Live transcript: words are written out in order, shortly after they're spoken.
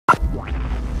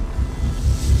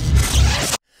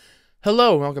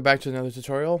Hello, welcome back to another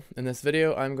tutorial. In this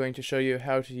video, I'm going to show you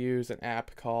how to use an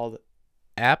app called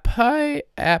Appfi.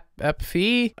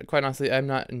 Quite honestly, I'm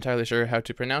not entirely sure how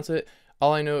to pronounce it.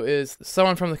 All I know is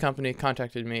someone from the company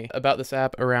contacted me about this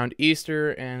app around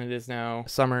Easter, and it is now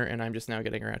summer, and I'm just now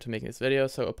getting around to making this video,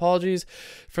 so apologies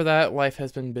for that. Life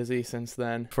has been busy since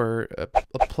then for a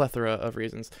plethora of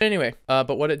reasons. Anyway,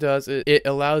 but what it does is it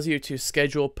allows you to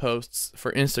schedule posts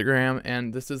for Instagram,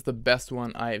 and this is the best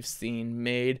one I've seen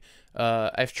made.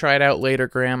 I've tried out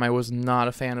Latergram. I was not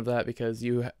a fan of that because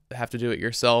you have to do it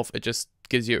yourself. It just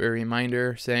gives you a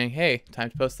reminder saying, hey, time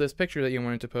to post this picture that you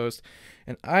wanted to post,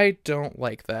 and I don't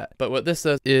like that. But what this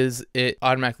does is it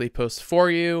automatically posts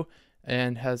for you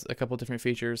and has a couple different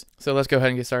features. So let's go ahead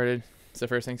and get started. So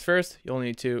first things first, you'll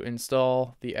need to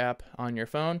install the app on your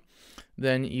phone.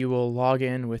 Then you will log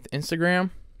in with Instagram.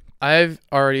 I've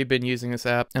already been using this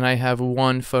app, and I have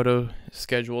one photo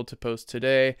scheduled to post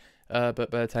today.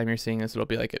 But by the time you're seeing this, it'll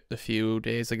be like a few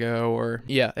days ago, or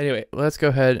yeah. Anyway, let's go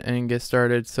ahead and get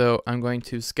started. So I'm going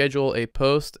to schedule a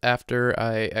post after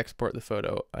I export the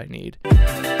photo I need.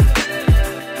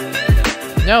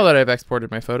 Now that I've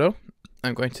exported my photo,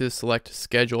 I'm going to select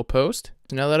schedule post.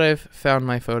 So now that I've found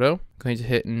my photo, I'm going to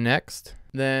hit next.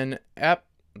 Then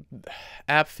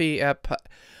Appfi.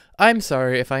 I'm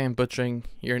sorry if I am butchering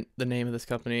the name of this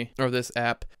company or this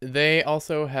app. They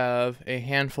also have a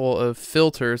handful of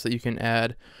filters that you can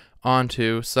add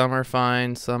onto. Some are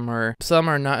fine, some are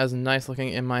not as nice looking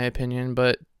in my opinion,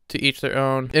 but to each their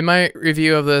own. In my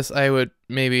review of this, I would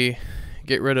maybe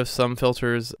get rid of some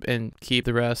filters and keep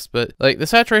the rest, but like the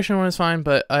saturation one is fine,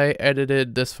 but I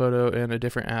edited this photo in a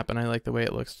different app and I like the way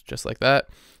it looks just like that.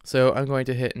 So I'm going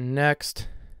to hit next,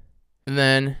 and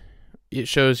then it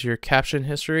shows your caption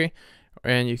history,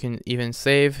 and you can even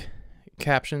save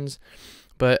captions,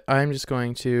 but I'm just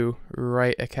going to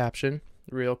write a caption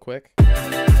real quick.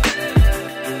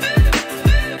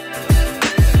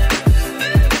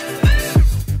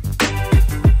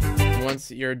 Once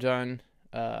you're done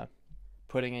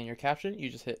putting in your caption, you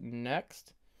just hit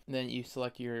next. Then you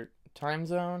select your time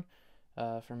zone.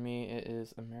 For me, it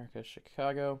is America,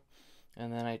 Chicago.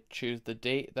 And then I choose the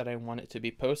date that I want it to be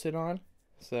posted on.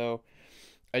 So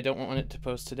I don't want it to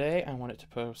post today. I want it to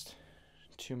post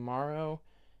tomorrow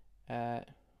at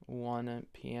 1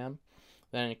 p.m.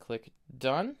 Then I click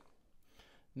done.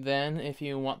 Then if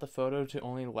you want the photo to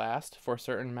only last for a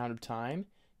certain amount of time,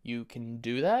 you can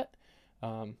do that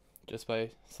just by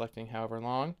selecting however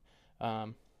long.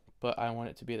 But I want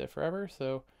it to be there forever,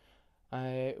 so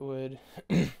I would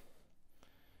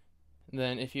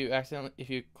then if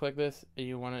you click this and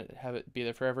you want to have it be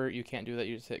there forever, you can't do that.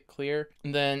 You just hit clear.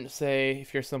 And then say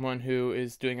if you're someone who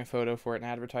is doing a photo for an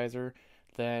advertiser,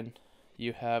 then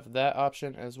you have that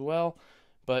option as well.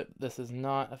 But this is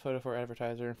not a photo for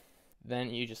advertiser. Then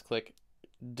you just click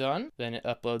done. Then it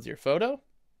uploads your photo.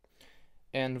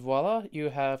 And voila, you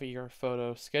have your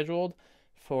photo scheduled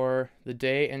for the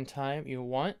day and time you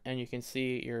want, and you can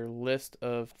see your list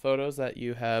of photos that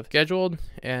you have scheduled,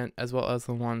 and as well as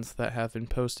the ones that have been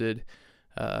posted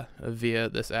via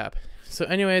this app. So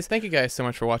anyways, thank you guys so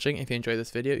much for watching. If you enjoyed this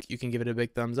video, you can give it a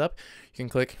big thumbs up. You can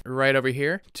click right over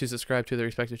here to subscribe to the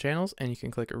respective channels, and you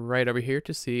can click right over here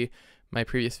to see my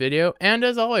previous video. And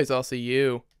as always, I'll see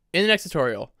you in the next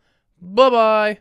tutorial. Bye bye.